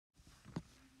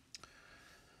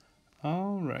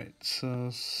All right, so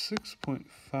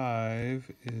 6.5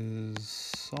 is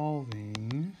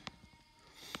solving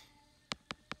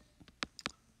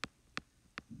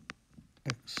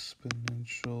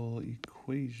exponential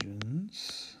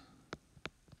equations.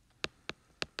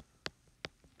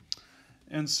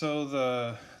 And so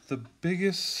the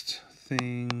biggest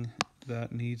thing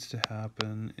that needs to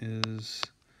happen is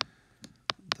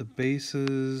the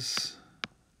bases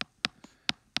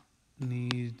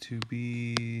need to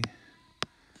be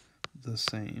the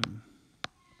same.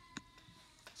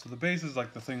 So the base is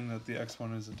like the thing that the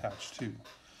exponent is attached to.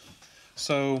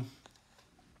 So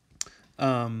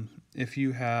if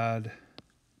you had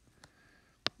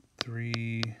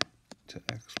 3 to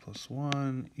x plus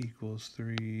 1 equals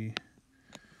 3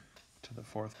 to the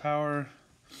 4th power,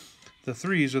 the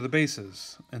 3's are the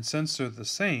bases. And since they're the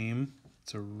same,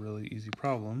 it's a really easy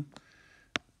problem.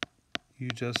 You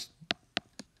just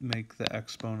make the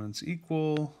exponents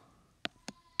equal.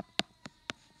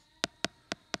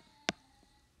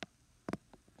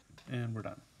 And we're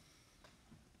done.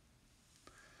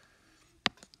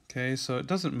 Okay, so it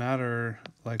doesn't matter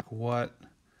like what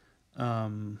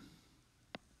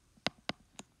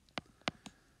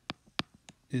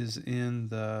is in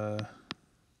the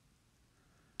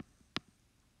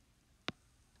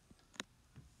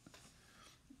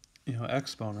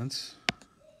exponents.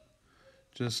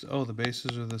 Just, the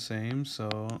bases are the same, so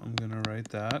I'm going to write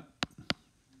that.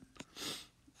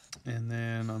 And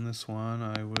then on this one,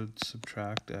 I would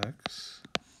subtract x,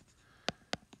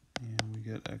 and we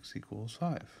get x equals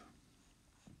 5.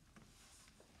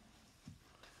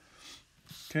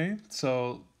 Okay,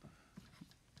 so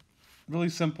really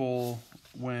simple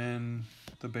when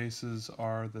the bases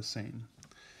are the same.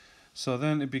 So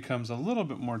then it becomes a little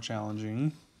bit more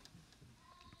challenging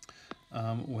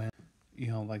when,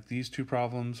 like these two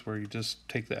problems where you just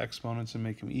take the exponents and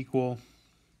make them equal,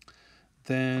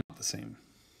 then the same.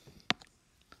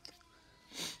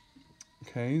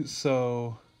 Okay,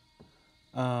 so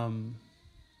kind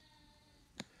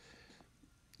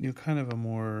of a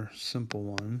more simple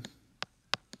one.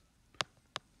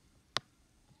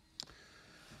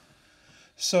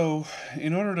 So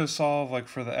in order to solve like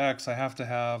for the x, I have to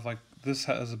have like this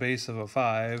has a base of a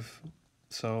 5,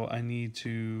 so I need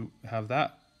to have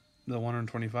that, the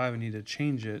 125, I need to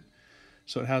change it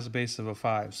so it has a base of a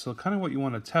 5. So kind of what you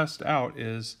want to test out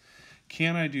is,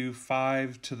 can I do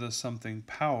 5 to the something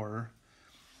power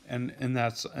and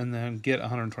then get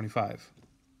 125?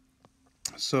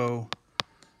 So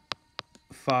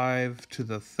 5 to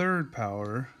the 3rd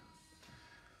power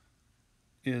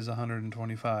is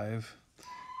 125.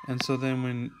 And so then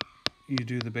when you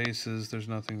do the bases, there's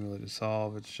nothing really to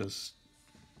solve. It's just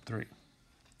 3.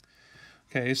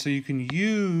 Okay, so you can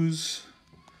use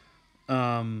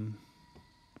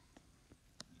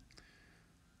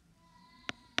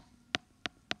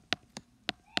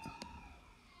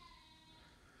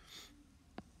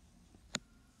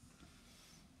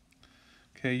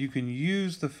you can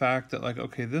use the fact that like,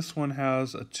 okay, this one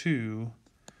has a 2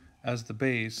 as the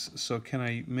base, so can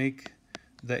I make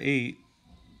the 8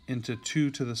 into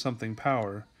 2 to the something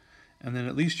power? And then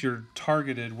at least you're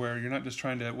targeted where you're not just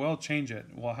trying to, well, change it.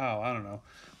 Well, how? I don't know.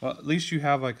 Well, at least you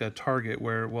have like a target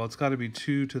where, well, it's got to be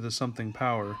 2 to the something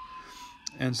power.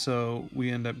 And so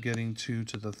we end up getting 2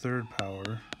 to the 3rd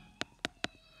power.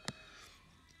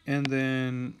 And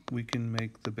then we can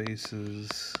make the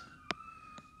bases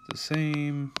the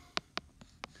same.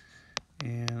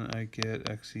 And I get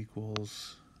x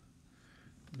equals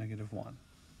 -1.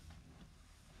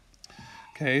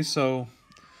 Okay, so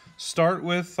start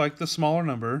with like the smaller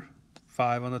number,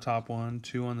 5 on the top one,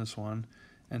 2 on this one,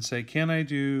 and say, can I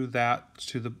do that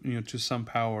to the to some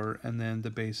power, and then the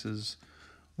bases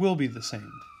will be the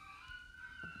same.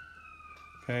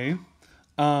 Okay.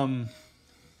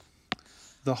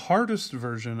 The hardest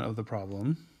version of the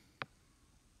problem,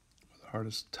 the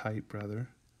hardest type rather,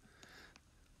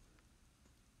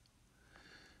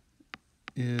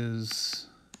 is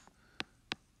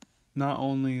not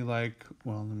only like,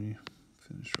 well, let me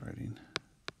finish writing.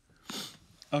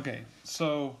 Okay,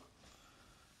 so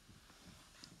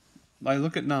I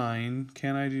look at 9.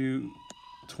 Can I do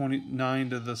 29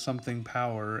 to the something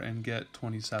power and get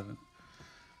 27?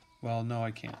 Well, no, I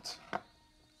can't.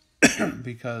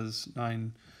 Because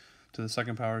 9 to the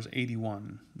second power is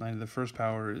 81. 9 to the first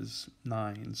power is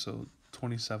 9, so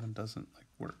 27 doesn't like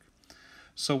work.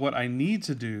 So what I need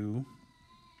to do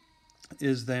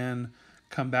is then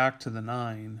come back to the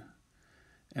 9.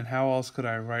 And how else could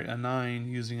I write a 9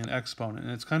 using an exponent?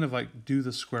 And it's kind of like do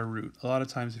the square root. A lot of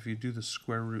times if you do the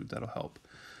square root, that'll help.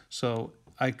 So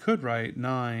I could write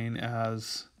 9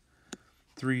 as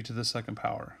 3 to the second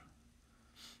power.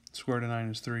 Square root of 9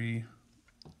 is 3.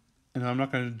 And I'm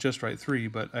not going to just write 3,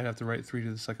 but I have to write 3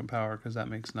 to the second power because that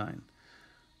makes 9.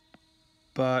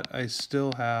 But I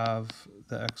still have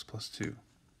the x plus 2.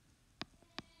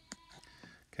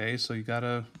 Okay, so you got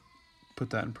to put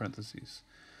that in parentheses.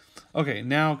 Okay,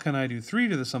 now can I do 3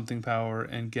 to the something power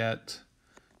and get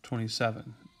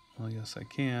 27? Well, yes, I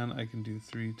can. I can do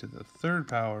 3 to the third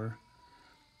power,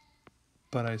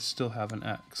 but I still have an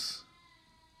x.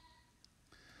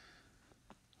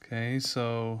 Okay,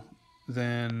 so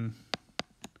then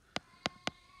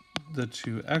the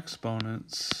two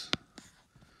exponents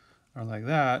are like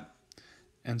that.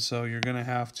 And so you're going to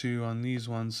have to, on these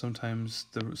ones, sometimes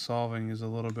the solving is a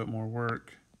little bit more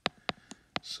work.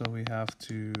 So we have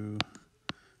to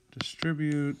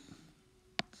distribute,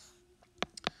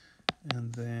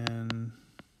 and then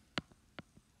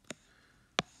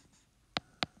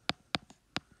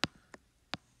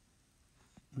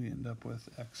we end up with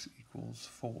x equals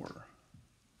 4.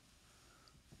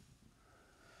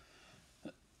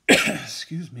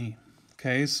 Excuse me.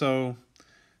 Okay, so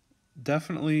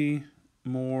definitely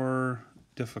more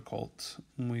difficult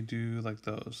when we do like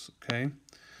those, okay?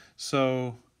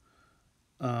 So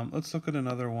let's look at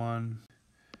another one.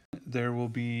 There will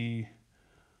be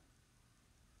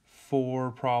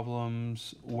 4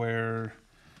 problems where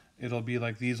it'll be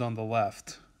like these on the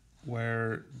left,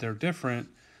 where they're different,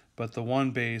 but the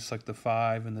one base, like the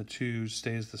 5 and the 2,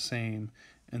 stays the same,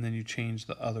 and then you change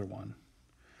the other one.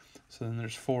 So then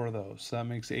there's 4 of those. So that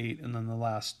makes 8, and then the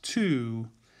last 2,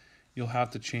 you'll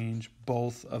have to change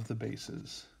both of the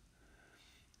bases.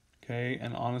 Okay,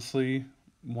 and honestly,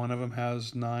 one of them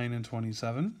has 9 and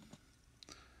 27,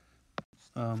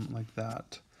 like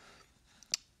that.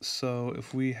 So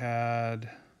if we had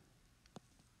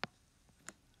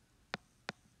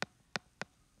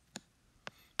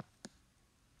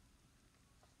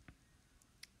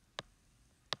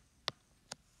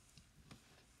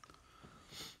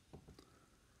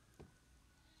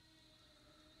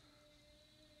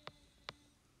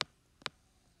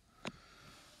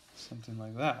something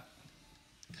like that.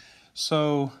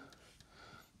 So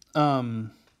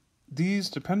these,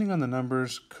 depending on the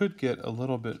numbers, could get a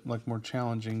little bit like more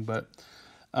challenging, but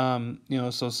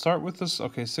so start with this.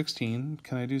 Okay, 16.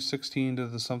 Can I do 16 to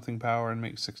the something power and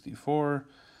make 64?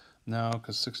 No,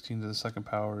 because 16 to the second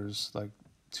power is like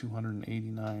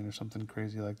 289 or something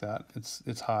crazy like that.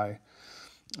 It's high.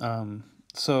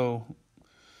 So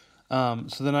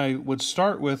then I would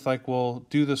start with like, well,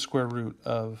 do the square root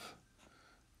of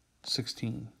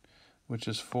 16, which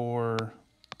is 4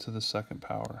 to the second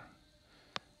power.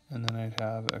 And then I'd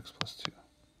have x plus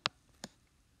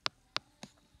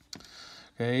 2.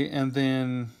 Okay, and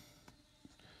then,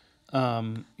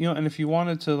 and if you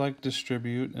wanted to like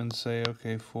distribute and say,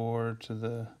 okay, 4 to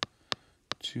the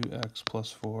 2x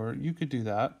plus 4, you could do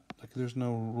that. Like there's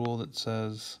no rule that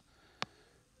says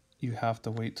you have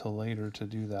to wait till later to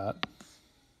do that.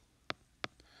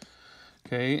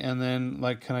 Okay, and then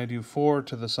like, can I do 4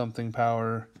 to the something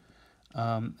power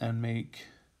and make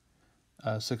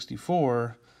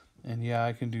 64? And yeah,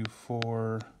 I can do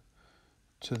 4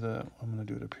 to the, I'm going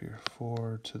to do it up here,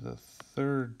 4 to the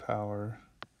third power,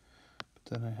 but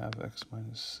then I have x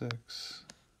minus 6.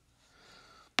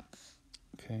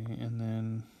 Okay, and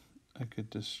then I could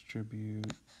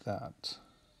distribute that.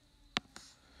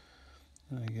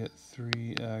 And I get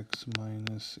 3x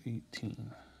minus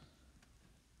 18.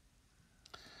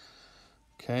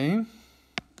 Okay,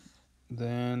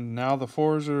 then now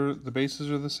the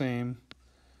bases are the same.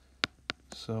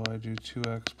 So I do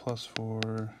 2x plus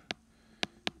 4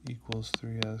 equals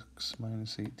 3x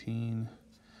minus 18.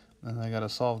 And I got to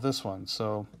solve this one.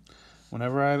 So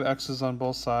whenever I have x's on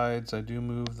both sides, I do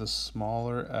move the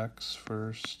smaller x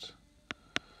first.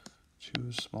 2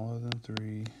 is smaller than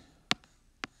 3.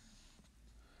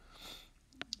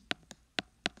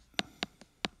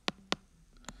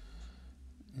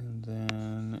 And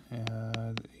then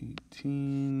add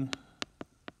 18.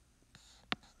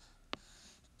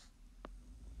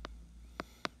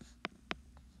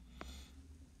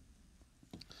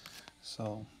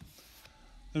 So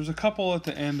there's a couple at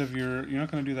the end of you're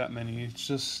not going to do that many. It's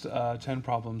just 10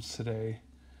 problems today.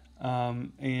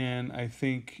 And I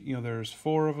think, there's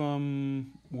 4 of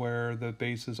them where the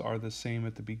bases are the same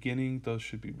at the beginning. Those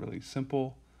should be really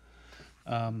simple.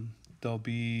 They'll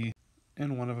be,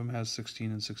 and one of them has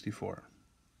 16 and 64.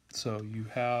 So you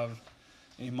have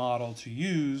a model to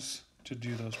use to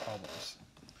do those problems.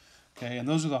 Okay, and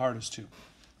those are the hardest too.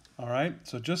 All right,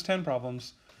 so just 10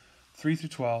 problems, 3 through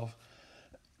 12.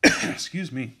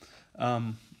 Excuse me,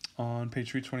 on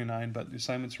page 329, but the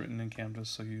assignment's written in Canvas,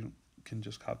 so you can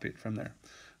just copy it from there.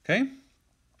 Okay?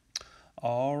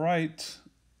 All right.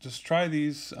 just try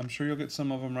these. I'm sure you'll get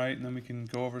some of them right, and then we can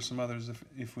go over some others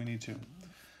if we need to.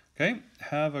 Okay,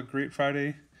 have a great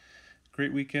Friday,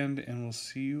 great weekend, and we'll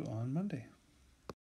see you on Monday.